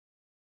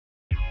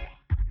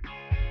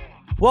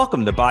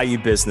Welcome to Bayou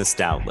Business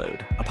Download,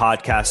 a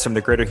podcast from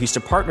the Greater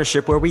Houston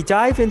Partnership where we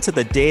dive into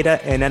the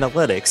data and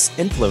analytics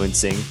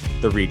influencing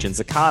the region's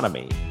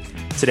economy.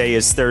 Today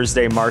is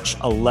Thursday, March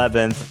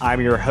 11th. I'm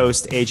your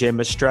host, AJ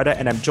Mistretta,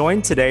 and I'm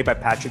joined today by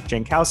Patrick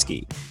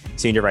Jankowski,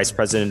 Senior Vice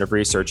President of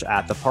Research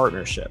at the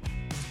Partnership.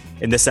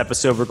 In this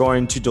episode, we're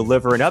going to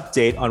deliver an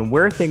update on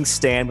where things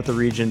stand with the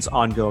region's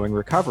ongoing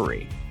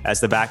recovery.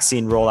 As the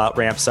vaccine rollout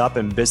ramps up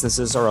and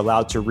businesses are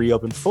allowed to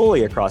reopen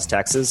fully across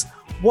Texas,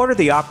 what are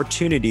the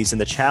opportunities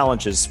and the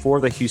challenges for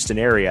the Houston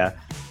area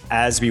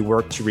as we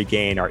work to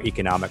regain our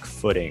economic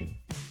footing?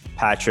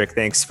 Patrick,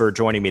 thanks for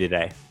joining me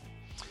today.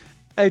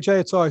 AJ,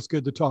 it's always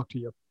good to talk to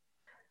you.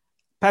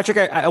 Patrick,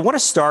 I want to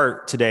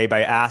start today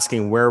by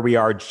asking where we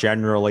are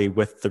generally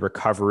with the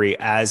recovery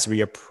as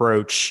we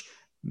approach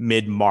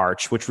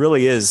mid-March, which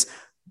really is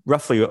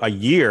roughly a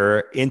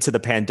year into the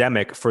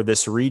pandemic for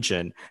this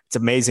region. It's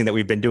amazing that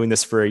we've been doing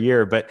this for a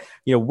year, but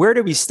where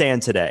do we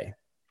stand today?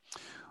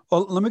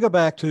 Well, let me go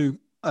back to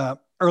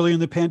early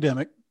in the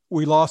pandemic.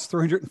 We lost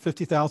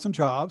 350,000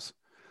 jobs.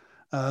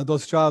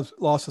 Those jobs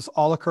losses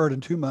all occurred in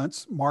 2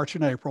 months, March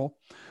and April.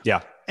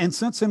 Yeah. And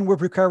since then,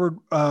 we've recovered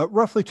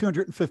roughly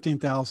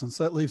 215,000.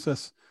 So that leaves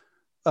us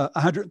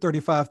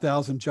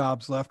 135,000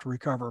 jobs left to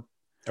recover.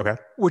 Okay.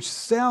 Which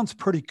sounds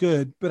pretty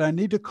good, but I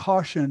need to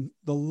caution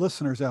the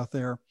listeners out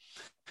there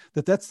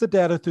that that's the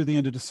data through the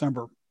end of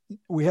December.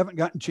 We haven't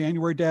gotten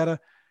January data.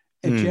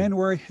 In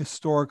January,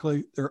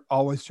 historically, there are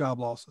always job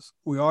losses.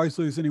 We always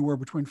lose anywhere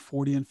between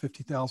 40 and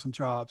 50,000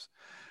 jobs.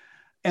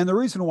 And the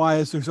reason why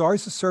is there's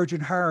always a surge in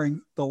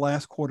hiring the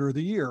last quarter of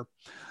the year.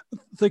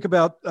 Think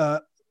about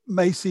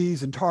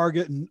Macy's and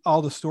Target and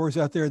all the stores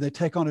out there. They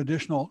take on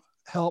additional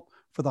help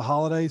for the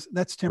holidays.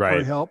 That's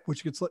temporary help,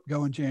 which gets let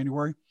go in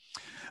January.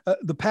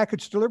 The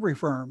package delivery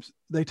firms,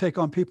 they take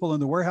on people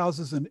in the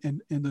warehouses and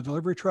in the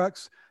delivery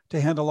trucks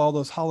to handle all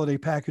those holiday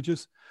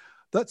packages.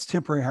 That's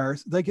temporary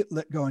hires. They get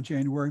let go in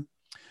January.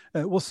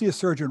 We'll see a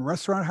surge in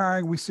restaurant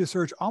hiring. We see a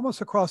surge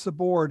almost across the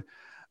board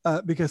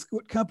because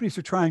what companies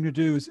are trying to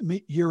do is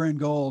meet year-end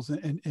goals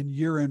and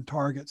year-end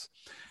targets.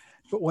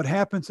 But what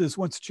happens is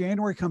once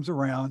January comes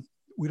around,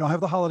 we don't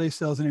have the holiday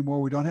sales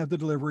anymore. We don't have the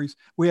deliveries.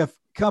 We have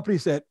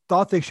companies that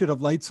thought they should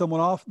have laid someone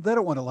off. They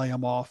don't want to lay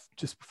them off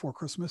just before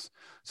Christmas.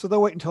 So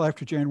they'll wait until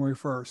after January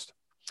 1st.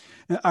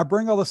 And I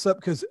bring all this up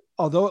because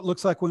although it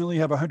looks like we only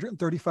have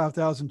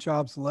 135,000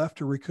 jobs left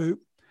to recoup,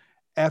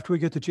 after we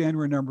get the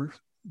January numbers,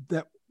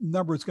 that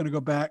number is going to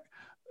go back.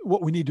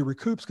 What we need to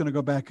recoup is going to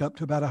go back up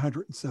to about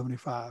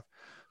 175.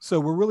 So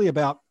we're really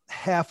about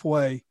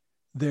halfway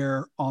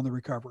there on the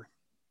recovery.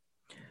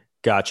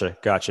 Gotcha.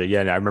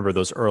 Yeah, and I remember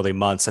those early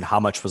months and how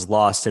much was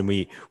lost, and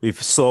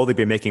we've slowly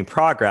been making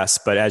progress.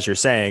 But as you're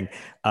saying,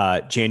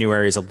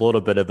 January is a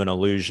little bit of an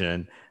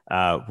illusion.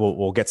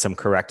 We'll get some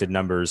corrected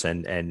numbers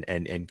and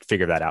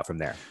figure that out from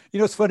there.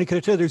 It's funny. Can I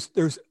tell you,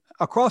 there's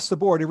across the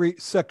board, every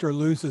sector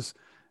loses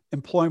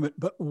employment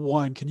but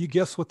one. Can you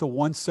guess what the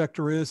one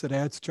sector is that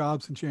adds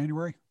jobs in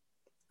January?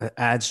 That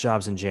adds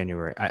jobs in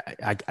January.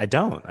 I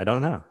don't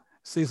know.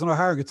 Seasonal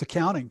hiring. It's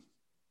accounting.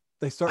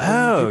 They start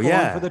bringing people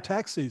on for the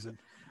tax season.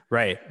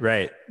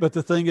 Right. But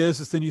the thing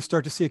is then you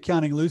start to see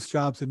accounting lose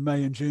jobs in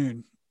May and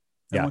June.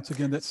 And once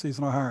again, that's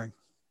seasonal hiring.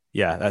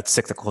 Yeah, that's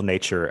cyclical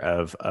nature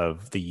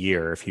of the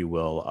year, if you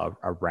will,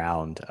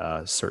 around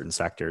certain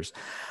sectors.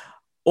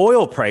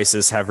 Oil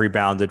prices have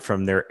rebounded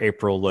from their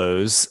April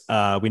lows.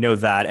 We know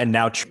that. And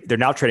now they're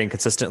now trading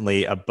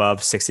consistently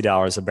above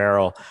 $60 a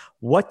barrel.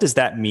 What does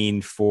that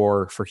mean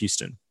for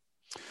Houston?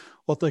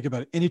 Well, think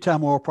about it.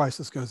 Anytime oil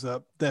prices goes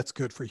up, that's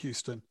good for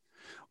Houston.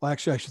 Well,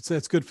 actually, I should say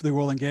it's good for the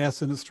oil and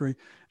gas industry,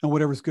 and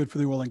whatever's good for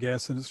the oil and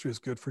gas industry is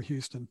good for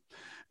Houston.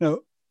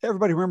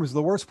 Everybody remembers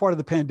the worst part of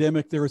the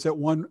pandemic. There was that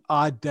one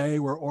odd day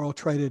where oil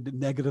traded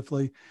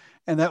negatively,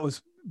 and that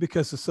was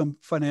because of some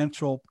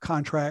financial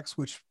contracts,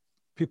 which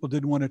people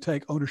didn't want to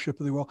take ownership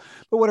of the oil.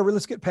 But whatever,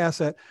 let's get past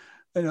that.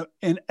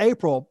 In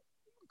April,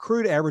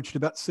 crude averaged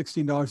about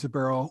 $16 a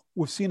barrel.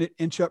 We've seen it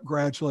inch up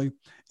gradually.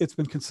 It's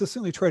been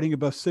consistently trading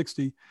above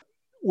 60.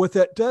 What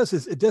that does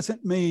is it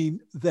doesn't mean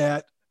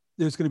that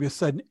there's going to be a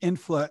sudden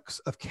influx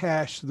of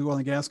cash to the oil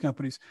and gas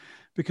companies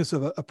because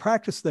of a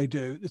practice they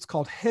do. It's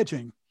called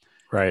hedging.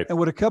 Right. And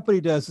what a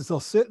company does is they'll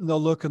sit and they'll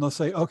look and they'll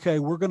say, okay,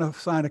 we're going to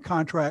sign a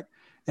contract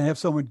and have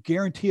someone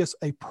guarantee us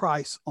a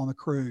price on the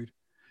crude.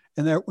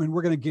 And when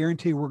we're going to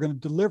guarantee we're going to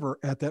deliver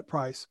at that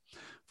price.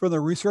 From the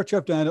research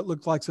I've done, it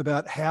looked like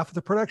about half of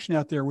the production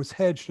out there was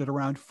hedged at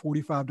around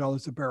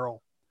 $45 a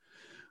barrel,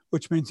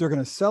 which means they're going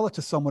to sell it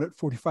to someone at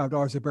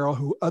 $45 a barrel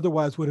who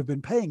otherwise would have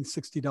been paying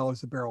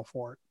 $60 a barrel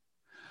for it.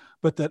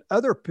 But that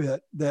other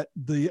bit, that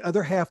the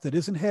other half that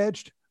isn't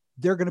hedged,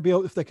 they're going to be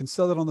able, if they can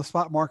sell it on the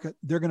spot market,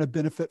 they're going to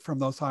benefit from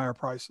those higher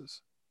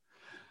prices.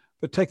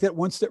 But take that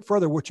one step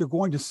further. What you're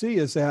going to see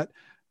is that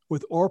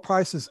with oil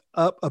prices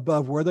up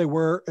above where they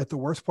were at the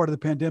worst part of the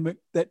pandemic,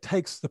 that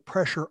takes the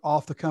pressure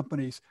off the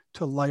companies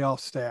to lay off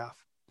staff.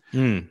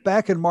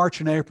 Back in March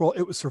and April,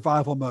 it was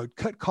survival mode.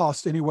 Cut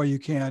costs any way you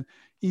can.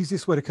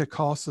 Easiest way to cut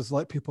costs is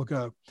let people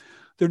go.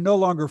 They're no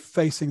longer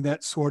facing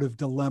that sort of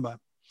dilemma.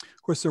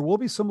 Of course, there will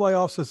be some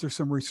layoffs as there's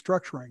some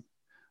restructuring,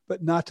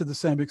 but not to the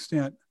same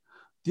extent.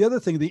 The other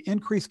thing, the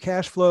increased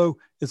cash flow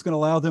is going to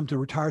allow them to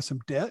retire some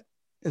debt.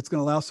 It's going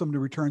to allow them to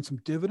return some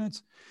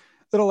dividends.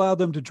 It'll allow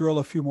them to drill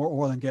a few more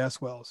oil and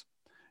gas wells.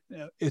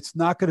 It's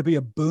not going to be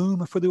a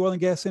boom for the oil and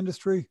gas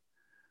industry,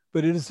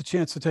 but it is a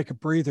chance to take a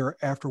breather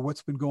after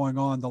what's been going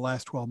on the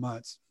last 12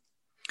 months.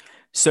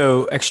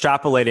 So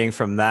extrapolating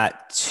from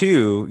that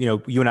too,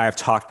 you and I have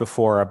talked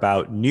before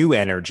about new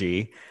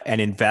energy and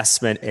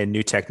investment in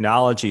new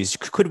technologies.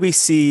 Could we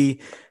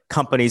see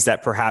companies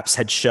that perhaps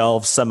had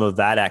shelved some of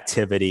that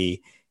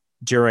activity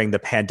during the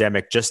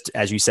pandemic, just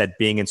as you said,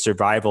 being in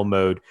survival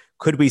mode?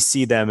 Could we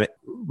see them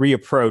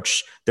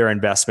reapproach their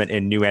investment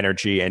in new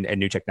energy and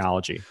new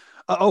technology?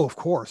 Of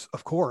course.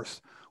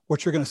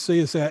 What you're going to see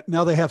is that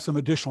now they have some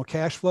additional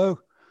cash flow,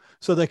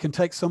 so they can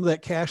take some of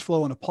that cash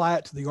flow and apply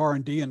it to the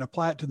R&D and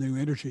apply it to new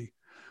energy.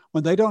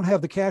 When they don't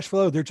have the cash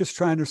flow, they're just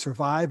trying to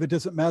survive. It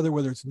doesn't matter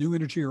whether it's new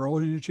energy or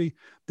old energy.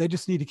 They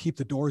just need to keep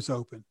the doors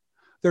open.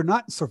 They're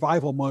not in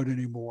survival mode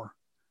anymore.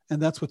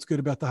 And that's what's good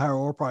about the higher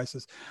oil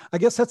prices. I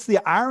guess that's the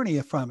irony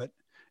from it,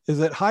 is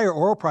that higher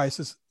oil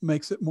prices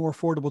makes it more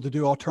affordable to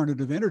do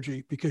alternative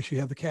energy because you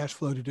have the cash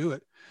flow to do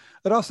it.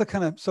 It also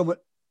kind of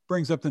somewhat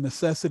brings up the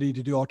necessity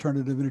to do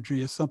alternative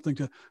energy as something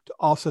to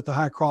offset the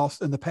high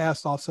cost, in the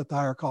past, offset the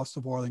higher cost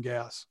of oil and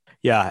gas.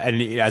 Yeah.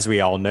 And as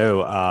we all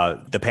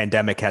know, the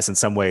pandemic has in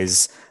some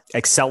ways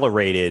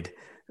accelerated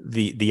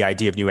the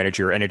idea of new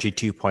energy or energy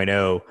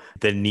 2.0,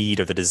 the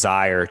need or the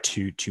desire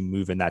to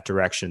move in that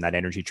direction, that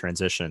energy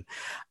transition.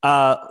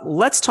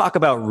 Let's talk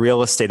about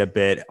real estate a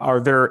bit. Are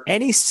there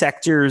any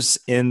sectors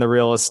in the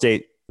real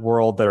estate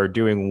world that are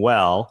doing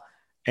well?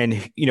 And,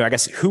 I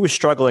guess who is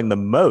struggling the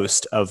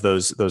most of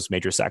those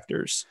major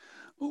sectors?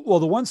 Well,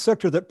 the one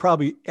sector that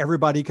probably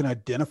everybody can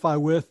identify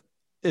with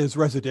is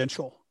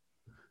residential,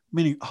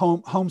 meaning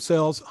home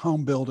sales,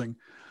 home building.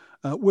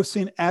 We've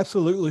seen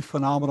absolutely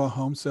phenomenal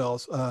home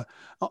sales,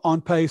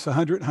 on pace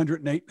 100,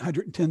 108,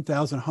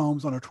 110,000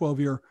 homes on a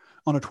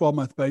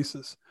 12-month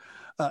basis.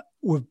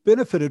 We've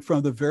benefited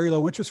from the very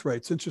low interest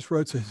rates. Interest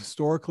rates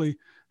historically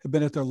have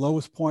been at their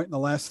lowest point in the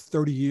last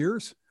 30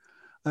 years.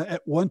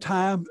 At one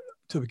time,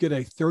 to get a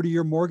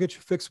 30-year mortgage,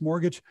 fixed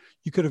mortgage,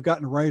 you could have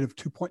gotten a rate of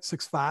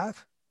 2.65.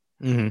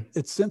 Mm-hmm.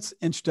 It's since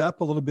inched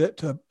up a little bit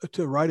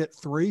to right at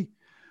 3.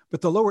 But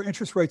the lower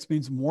interest rates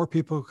means more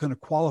people can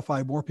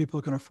qualify, more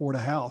people can afford a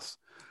house.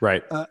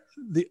 Right.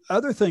 The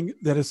other thing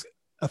that has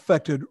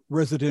affected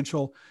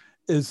residential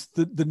is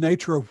the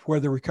nature of where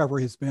the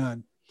recovery has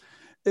been.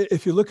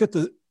 If you look at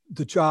the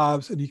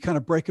jobs and you kind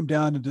of break them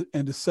down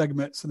into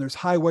segments, and there's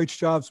high wage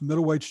jobs,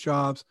 middle wage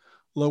jobs,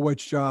 low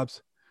wage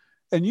jobs.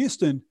 And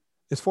Houston,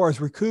 as far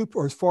as recoup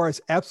or as far as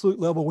absolute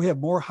level, we have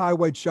more high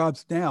wage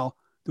jobs now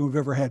than we've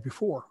ever had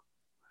before.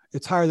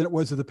 It's higher than it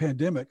was at the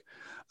pandemic.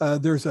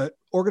 There's an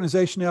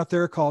organization out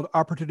there called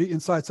Opportunity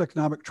Insights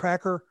Economic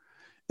Tracker.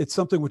 It's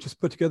something which is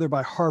put together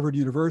by Harvard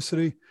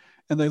University.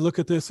 And they look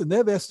at this and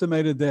they've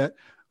estimated that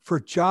for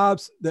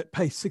jobs that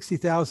pay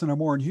 $60,000 or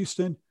more in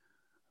Houston,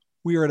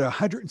 we are at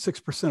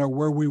 106% of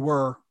where we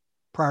were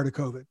prior to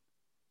COVID.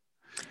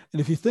 And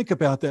if you think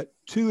about that,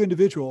 two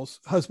individuals,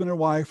 husband and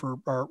wife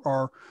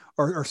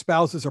or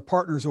spouses or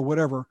partners or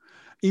whatever,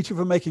 each of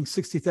them making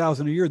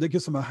 $60,000 a year, that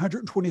gives them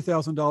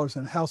 $120,000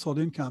 in household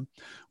income,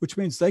 which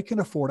means they can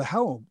afford a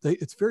home.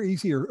 It's very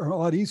easy or a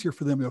lot easier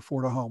for them to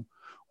afford a home,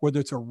 whether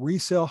it's a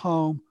resale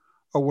home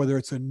or whether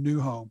it's a new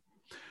home.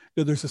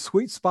 Now, there's a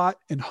sweet spot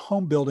in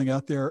home building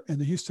out there in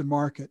the Houston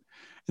market,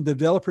 and the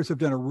developers have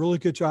done a really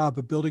good job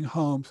of building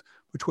homes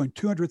between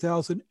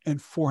 $200,000 and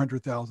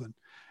 $400,000.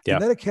 Yep.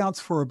 And that accounts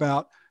for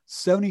about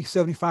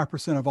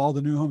 75% of all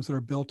the new homes that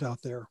are built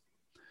out there.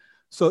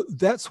 So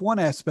that's one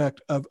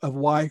aspect of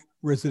why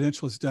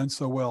residential has done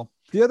so well.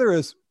 The other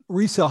is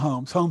resale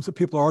homes that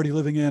people are already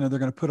living in and they're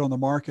going to put on the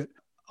market.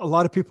 A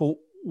lot of people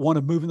want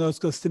to move in those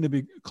because they tend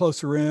to be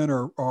closer in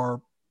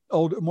or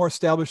old, more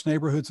established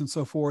neighborhoods and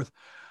so forth.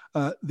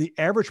 The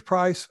average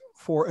price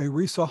for a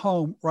resale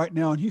home right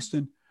now in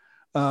Houston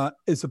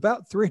is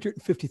about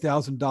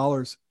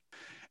 $350,000.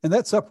 And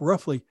that's up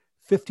roughly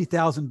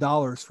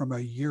 $50,000 from a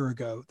year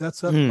ago.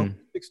 That's up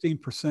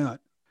 16%.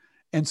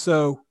 And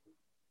so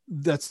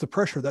that's the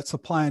pressure, that's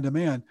supply and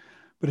demand.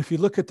 But if you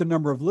look at the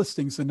number of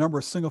listings, the number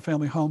of single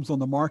family homes on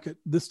the market,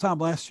 this time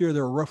last year,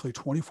 there were roughly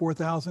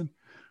 24,000.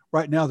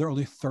 Right now, there are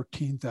only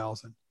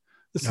 13,000.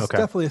 This is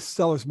definitely a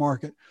seller's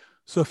market.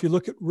 So if you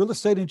look at real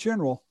estate in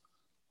general,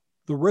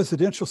 the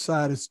residential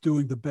side is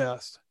doing the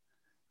best.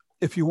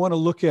 If you want to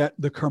look at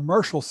the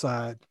commercial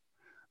side,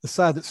 the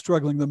side that's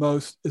struggling the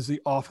most is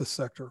the office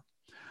sector.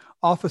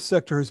 Office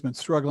sector has been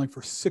struggling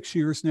for 6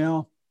 years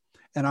now,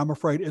 and I'm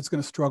afraid it's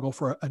going to struggle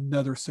for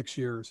another 6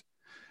 years.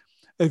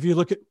 If you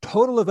look at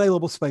total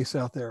available space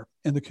out there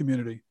in the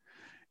community,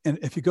 and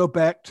if you go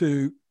back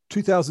to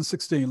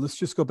 2016, let's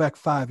just go back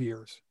 5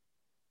 years,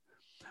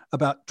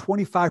 about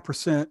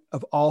 25%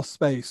 of all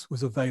space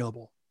was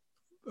available.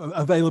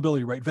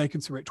 Availability rate,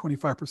 vacancy rate,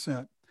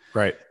 25%.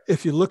 Right.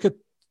 If you look at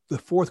the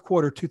fourth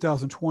quarter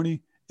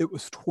 2020, it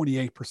was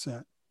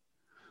 28%.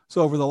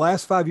 So over the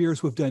last 5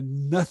 years, we've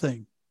done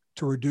nothing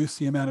to reduce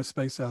the amount of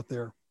space out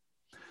there.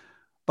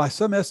 By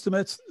some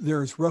estimates,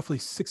 there's roughly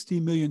 60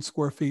 million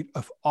square feet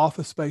of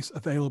office space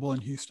available in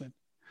Houston.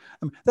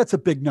 I mean, that's a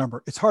big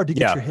number. It's hard to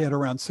get your head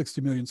around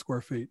 60 million square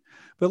feet.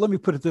 But let me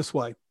put it this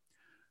way.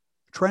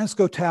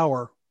 Transco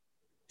Tower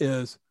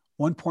is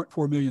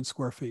 1.4 million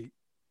square feet.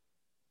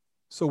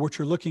 So what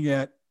you're looking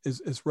at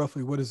is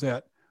roughly, what is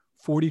that,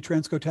 40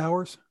 Transco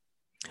Towers?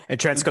 And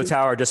Transco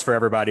Tower, just for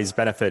everybody's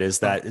benefit, is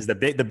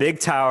the big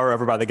tower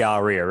over by the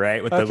Galleria,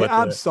 right?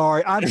 I'm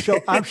sorry. I'm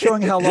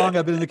showing how long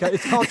I've been in the.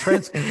 It's called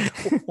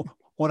Transco.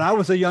 When I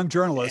was a young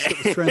journalist, it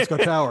was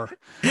Transco Tower.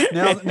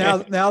 Now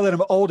that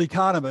I'm an old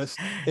economist,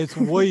 it's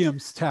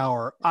Williams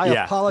Tower. I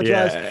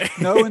apologize. Yeah.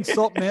 No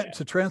insult meant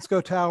to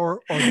Transco Tower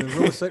or the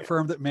real estate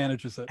firm that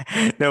manages it.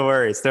 No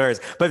worries.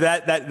 But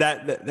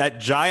that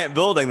giant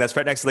building that's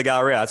right next to the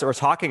Galleria, that's what we're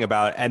talking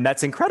about, and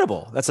that's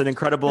incredible. That's an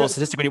incredible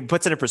statistic when it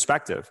puts it in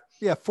perspective.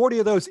 Yeah, 40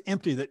 of those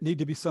empty that need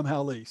to be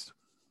somehow leased.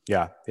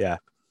 Yeah.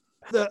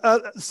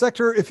 The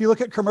sector, if you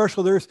look at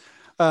commercial, there's.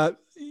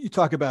 You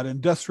talk about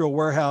industrial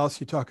warehouse,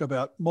 you talk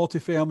about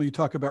multifamily, you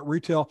talk about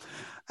retail.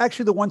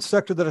 Actually, the one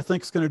sector that I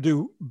think is going to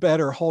do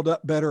better, hold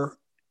up better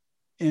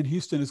in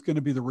Houston is going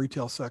to be the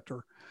retail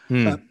sector.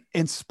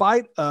 In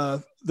spite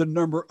of the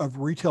number of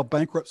retail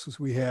bankruptcies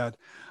we had.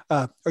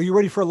 Are you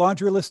ready for a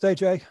laundry list,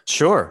 AJ?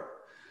 Sure.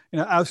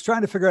 I was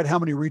trying to figure out how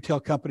many retail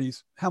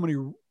companies, how many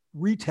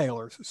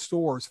retailers,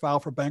 stores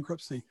filed for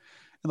bankruptcy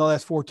in the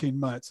last 14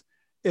 months.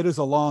 It is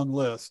a long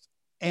list.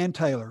 Ann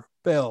Taylor,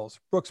 Bells,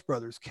 Brooks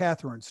Brothers,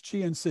 Catherine's,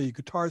 GNC,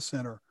 Guitar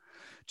Center,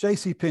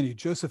 JCPenney,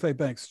 Joseph A.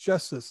 Banks,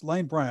 Justice,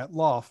 Lane Bryant,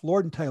 Loft,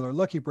 Lord & Taylor,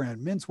 Lucky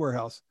Brand, Men's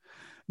Warehouse,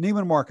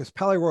 Neiman Marcus,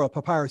 Palais Royal,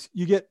 Papyrus.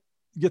 You get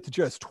the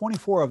gist,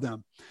 24 of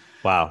them.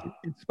 Wow.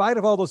 In spite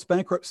of all those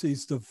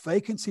bankruptcies, the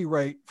vacancy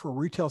rate for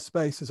retail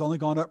space has only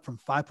gone up from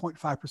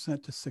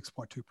 5.5% to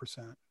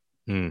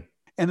 6.2%.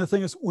 And the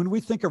thing is, when we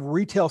think of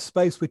retail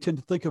space, we tend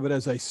to think of it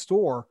as a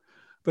store.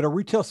 But a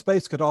retail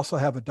space could also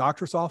have a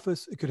doctor's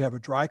office. It could have a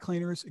dry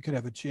cleaners. It could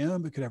have a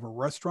gym. It could have a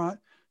restaurant.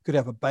 It could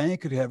have a bank. It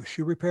could have a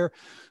shoe repair.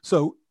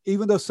 So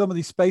even though some of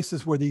these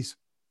spaces where these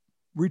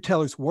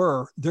retailers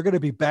were, they're going to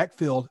be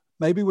backfilled,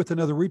 maybe with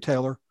another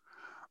retailer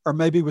or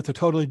maybe with a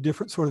totally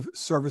different sort of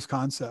service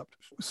concept.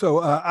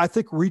 So I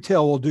think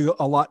retail will do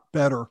a lot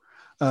better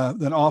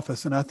than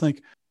office. And I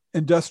think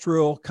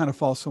industrial kind of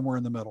falls somewhere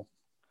in the middle.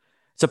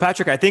 So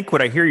Patrick, I think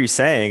what I hear you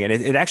saying, and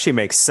it actually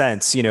makes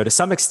sense, to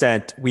some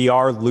extent, we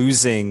are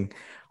losing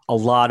a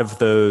lot of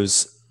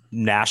those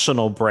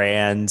national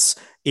brands,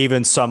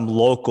 even some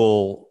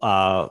local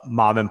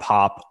mom and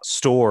pop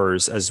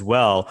stores as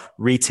well,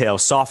 retail,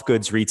 soft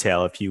goods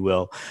retail, if you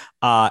will.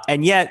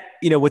 And yet,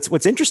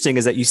 what's interesting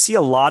is that you see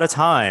a lot of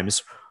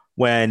times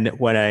when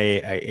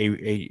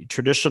a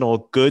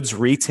traditional goods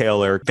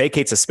retailer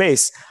vacates a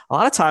space, a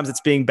lot of times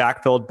it's being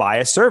backfilled by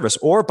a service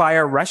or by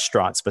a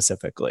restaurant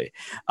specifically.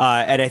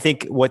 And I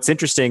think what's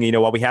interesting,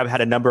 while we have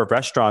had a number of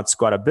restaurants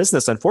go out of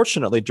business,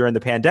 unfortunately, during the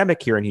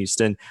pandemic here in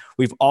Houston,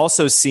 we've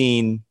also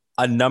seen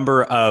a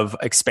number of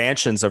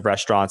expansions of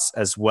restaurants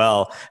as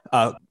well.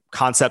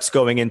 Concepts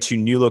going into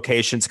new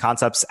locations,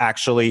 concepts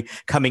actually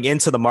coming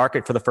into the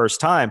market for the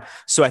first time.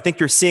 So I think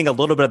you're seeing a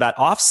little bit of that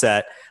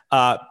offset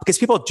because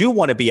people do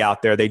want to be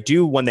out there. They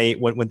do when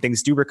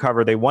things do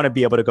recover, they want to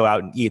be able to go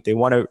out and eat. They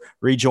want to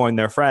rejoin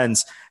their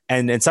friends.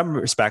 And in some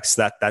respects,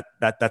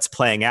 that's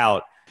playing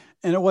out.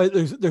 In a way,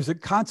 there's a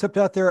concept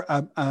out there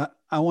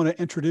I want to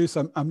introduce.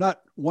 I'm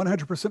not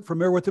 100%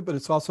 familiar with it, but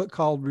it's also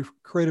called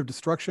creative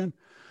destruction,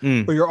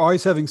 where you're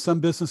always having some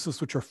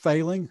businesses which are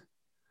failing,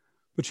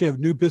 but you have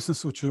new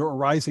businesses which are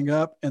rising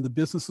up, and the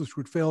businesses which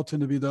would fail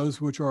tend to be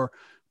those which are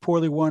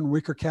poorly run,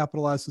 weaker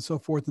capitalized, and so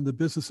forth. And the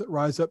business that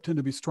rise up tend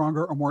to be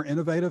stronger or more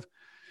innovative.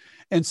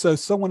 And so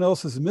someone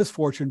else's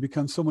misfortune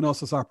becomes someone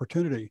else's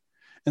opportunity.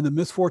 And the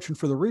misfortune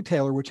for the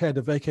retailer, which had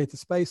to vacate the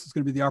space, is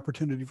going to be the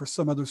opportunity for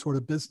some other sort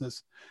of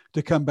business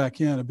to come back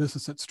in, a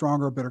business that's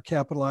stronger, better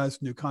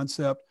capitalized, new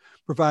concept,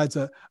 provides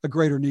a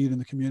greater need in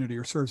the community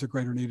or serves a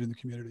greater need in the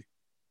community.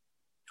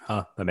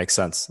 That makes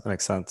sense.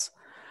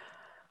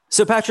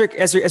 So Patrick,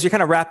 as we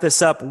kind of wrap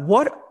this up,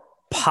 what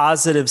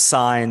positive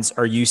signs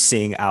are you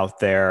seeing out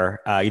there?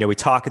 We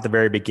talk at the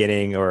very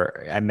beginning,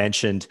 or I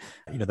mentioned,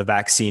 the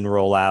vaccine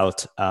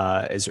rollout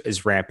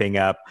is ramping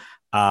up.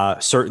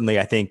 Certainly,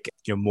 I think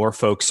more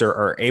folks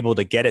are able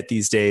to get it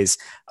these days,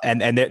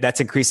 and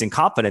that's increasing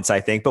confidence, I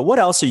think. But what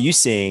else are you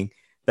seeing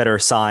that are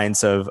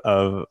signs of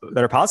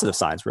that are positive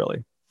signs,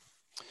 really?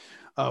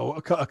 Oh,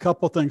 a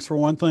couple of things. For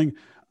one thing,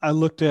 I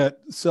looked at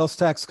sales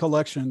tax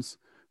collections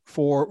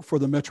for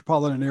the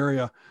metropolitan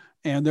area,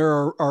 and there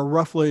are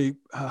roughly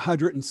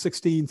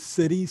 116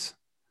 cities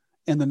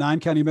in the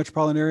 9-county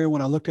metropolitan area.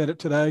 When I looked at it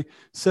today,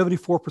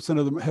 74%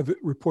 of them have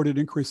reported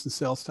increase in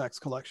sales tax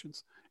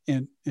collections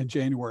in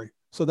January.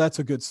 So that's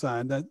a good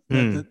sign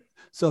that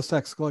sales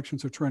tax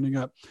collections are trending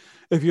up.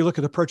 If you look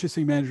at the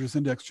Purchasing Managers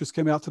Index, just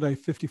came out today,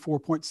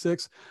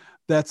 54.6.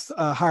 That's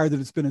higher than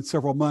it's been in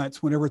several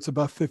months. Whenever it's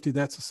above 50,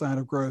 that's a sign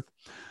of growth.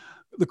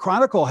 The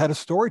Chronicle had a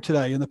story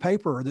today in the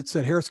paper that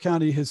said Harris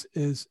County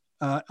is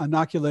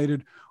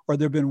inoculated, or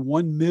there have been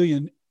 1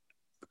 million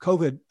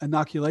COVID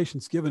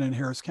inoculations given in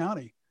Harris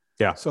County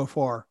so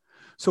far.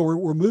 So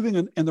we're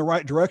moving in the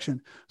right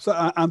direction. So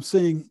I'm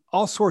seeing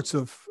all sorts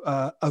of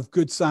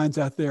good signs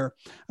out there.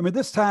 I mean,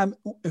 this time,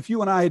 if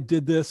you and I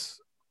did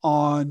this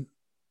on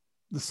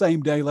the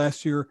same day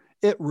last year,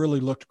 it really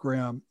looked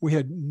grim. We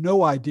had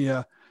no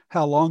idea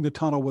how long the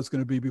tunnel was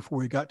going to be before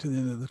we got to the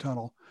end of the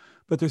tunnel.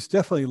 But there's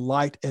definitely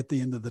light at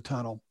the end of the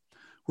tunnel.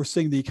 We're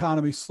seeing the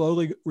economy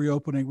slowly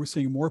reopening. We're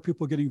seeing more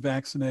people getting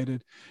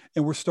vaccinated,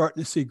 and we're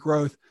starting to see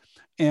growth.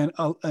 And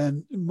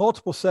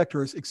multiple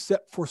sectors,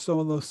 except for some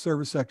of those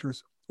service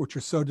sectors, which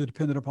are so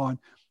dependent upon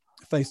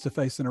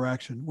face-to-face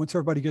interaction. Once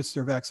everybody gets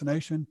their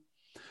vaccination,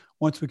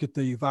 once we get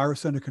the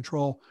virus under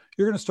control,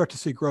 you're going to start to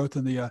see growth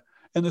in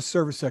the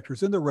service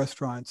sectors, in the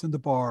restaurants, in the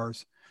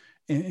bars,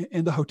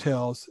 in the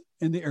hotels,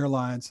 in the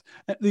airlines,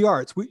 the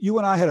arts. You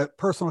and I had a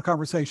personal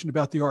conversation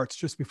about the arts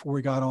just before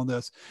we got on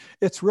this.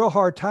 It's a real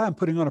hard time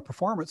putting on a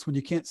performance when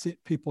you can't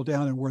sit people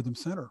down in Wortham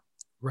Center.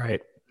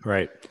 Right.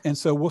 And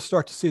so we'll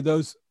start to see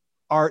those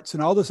arts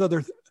and all those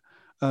other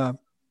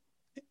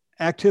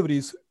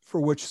activities for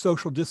which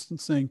social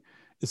distancing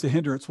is a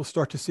hindrance. We'll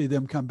start to see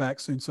them come back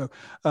soon. So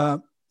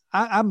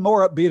I'm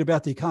more upbeat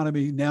about the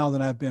economy now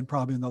than I've been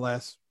probably in the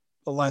last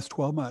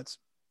 12 months,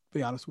 to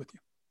be honest with you.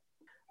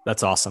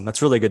 That's awesome.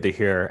 That's really good to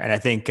hear. And I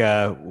think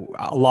a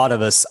lot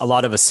of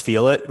us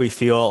feel it. We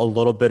feel a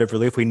little bit of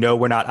relief. We know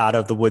we're not out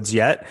of the woods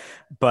yet,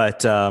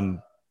 but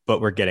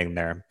we're getting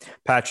there.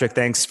 Patrick,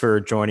 thanks for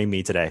joining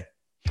me today.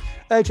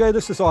 Hey, Jay,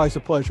 this is always a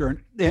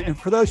pleasure. And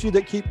for those of you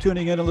that keep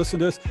tuning in and listen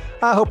to this,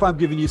 I hope I'm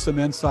giving you some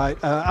insight.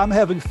 I'm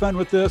having fun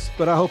with this,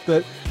 but I hope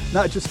that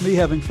not just me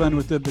having fun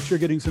with it, but you're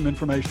getting some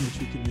information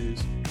that you can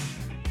use.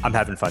 I'm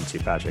having fun too,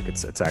 Patrick.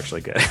 It's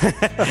actually good. Oh,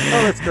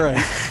 that's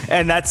great.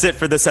 And that's it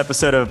for this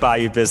episode of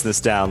Bayou Business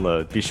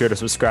Download. Be sure to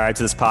subscribe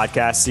to this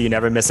podcast so you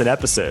never miss an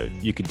episode.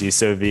 You can do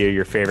so via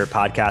your favorite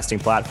podcasting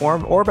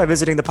platform or by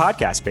visiting the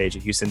podcast page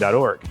at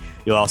houston.org.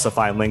 You'll also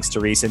find links to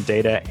recent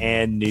data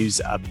and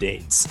news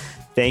updates.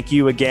 Thank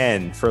you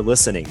again for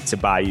listening to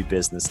Bayou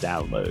Business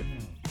Download.